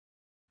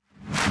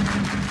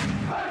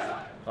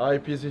Hi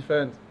PSV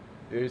fans,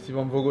 it's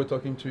INTERVIEW MVOGO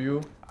talking to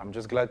you. I'm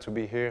just glad to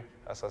be here.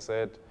 As I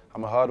said,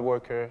 I'm a hard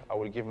worker. I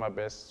will give my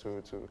best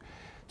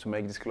to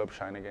make this club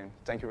shine again.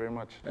 Thank you very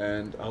much.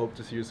 And I hope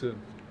to see you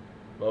soon.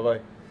 Bye-bye.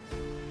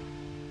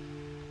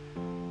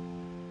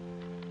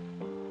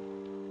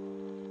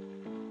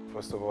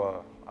 First of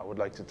all, I would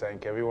like to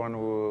thank everyone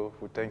who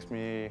thanks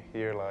me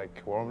here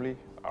like warmly.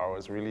 I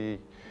was really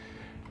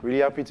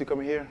happy to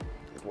come here.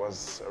 It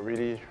was a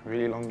really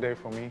long day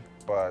for me,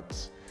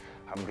 but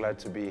I'm glad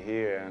to be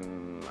here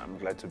and I'm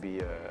glad to be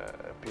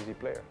a PSV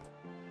player.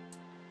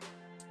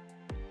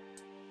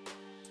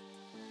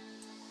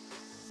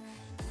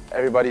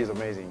 Everybody is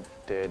amazing.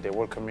 They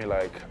welcome me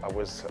like I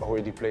was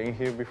already playing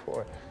here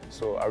before.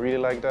 So I really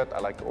like that.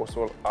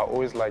 I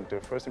always like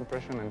the first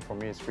impression, and for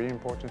me it's really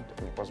important,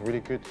 and it was really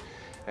good.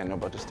 And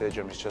about the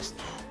stadium, it's just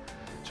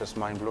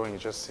mind-blowing.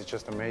 It's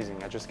just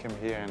amazing. I just came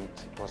here and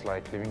it was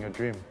like living a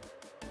dream.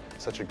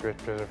 Such a great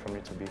pleasure for me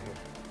to be here.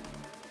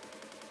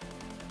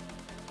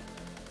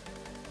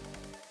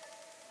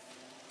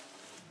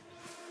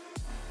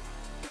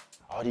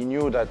 I already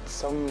knew that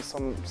some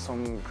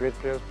great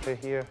players play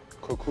here.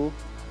 Cocu,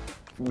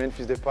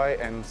 Memphis Depay,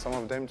 and some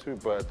of them too.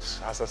 But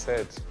as I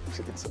said,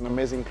 it's an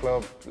amazing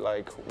club,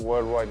 like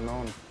worldwide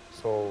known.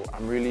 So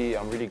I'm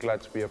really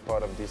glad to be a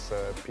part of this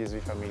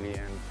PSV family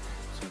and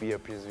to be a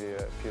PSV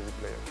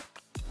player.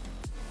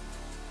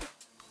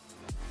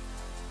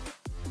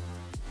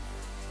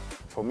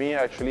 For me,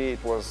 actually,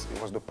 it was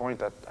the point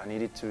that I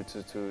needed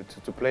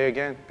to play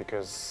again,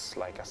 because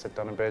like I sat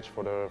on the bench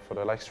for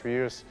the last 3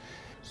 years.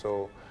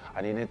 So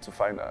I needed to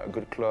find a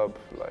good club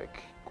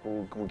like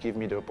who give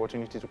me the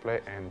opportunity to play,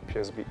 and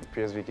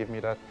PSV give me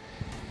that.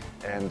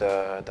 And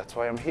that's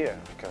why I'm here,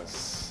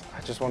 because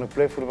I just want to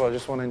play football, I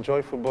just want to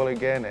enjoy football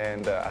again,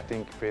 and I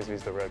think PSV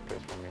is the right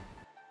place for me.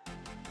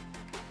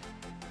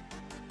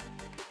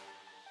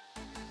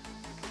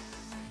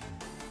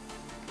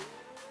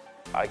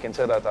 I can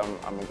say that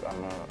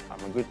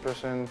I'm a good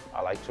person.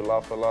 I like to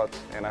laugh a lot,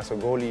 and as a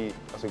goalie,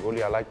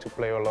 I like to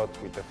play a lot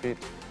with the feet.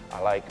 I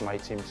like my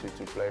team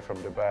to play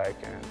from the back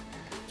and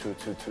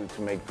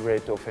to make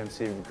great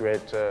offensive,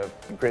 great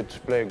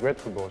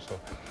football. So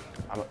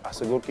as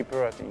a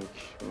goalkeeper, I think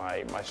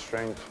my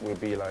strength will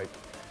be like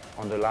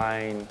on the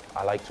line.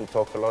 I like to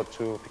talk a lot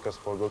too, because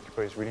for a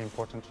goalkeeper it's really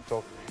important to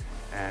talk.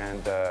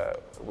 And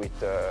with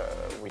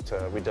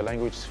the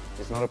language,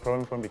 it's not a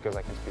problem for me, because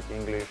I can speak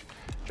English,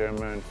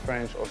 German,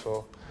 French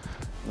also.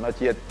 Not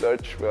yet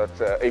Dutch, but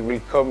it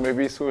will come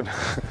maybe soon.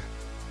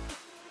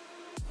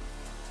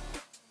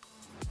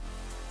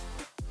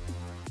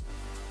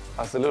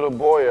 As a little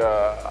boy,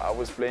 I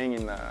was playing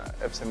in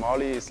FC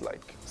Mali. It's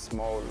like a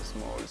small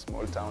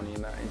town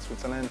in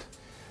Switzerland.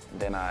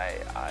 Then I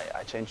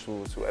changed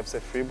to FC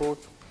Fribourg,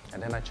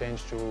 and then I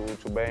changed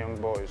to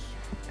Bayern Boys.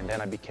 And then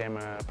I became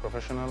a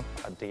professional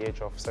at the age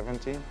of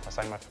 17. I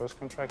signed my first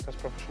contract as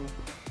professional.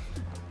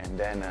 And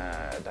then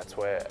that's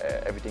where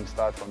everything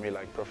started for me,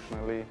 like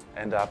professionally.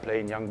 And I played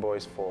in Young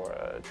Boys for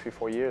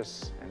 3-4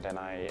 years. And then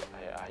I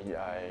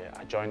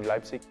joined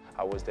Leipzig.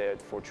 I was there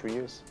for 3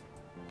 years.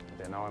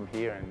 And now I'm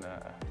here, and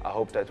I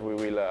hope that we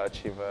will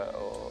achieve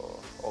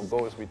our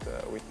goals with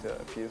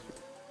PSV.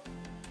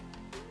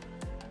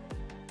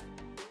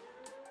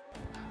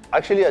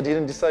 Actually, I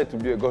didn't decide to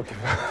be a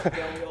goalkeeper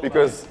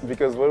because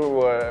when we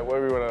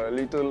were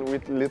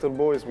little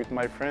boys with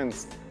my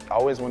friends, I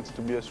always wanted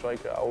to be a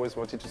striker. I always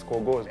wanted to score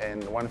goals,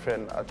 and one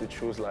friend had to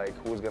choose like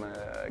who's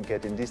gonna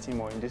get in this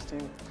team or in this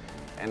team.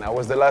 And I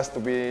was the last to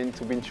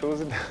be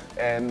chosen.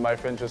 And my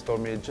friend just told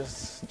me,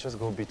 just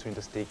go between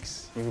the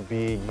sticks. You're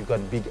big, you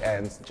got big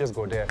hands, just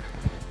go there.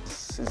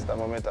 Since that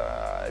moment,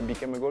 I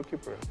became a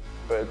goalkeeper.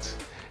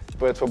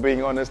 But for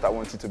being honest, I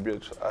wanted to be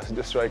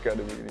the striker at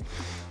the beginning.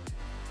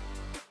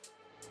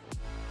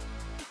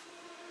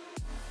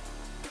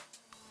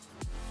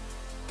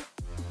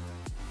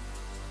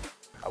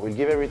 I will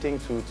give everything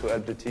to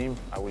help the team.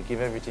 I will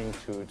give everything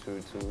to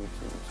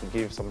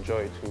give some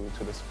joy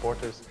to the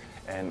supporters.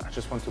 And I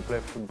just want to play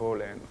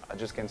football, and I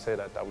just can say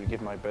that I will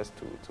give my best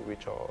to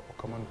reach our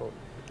common goal.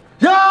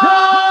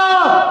 Yeah!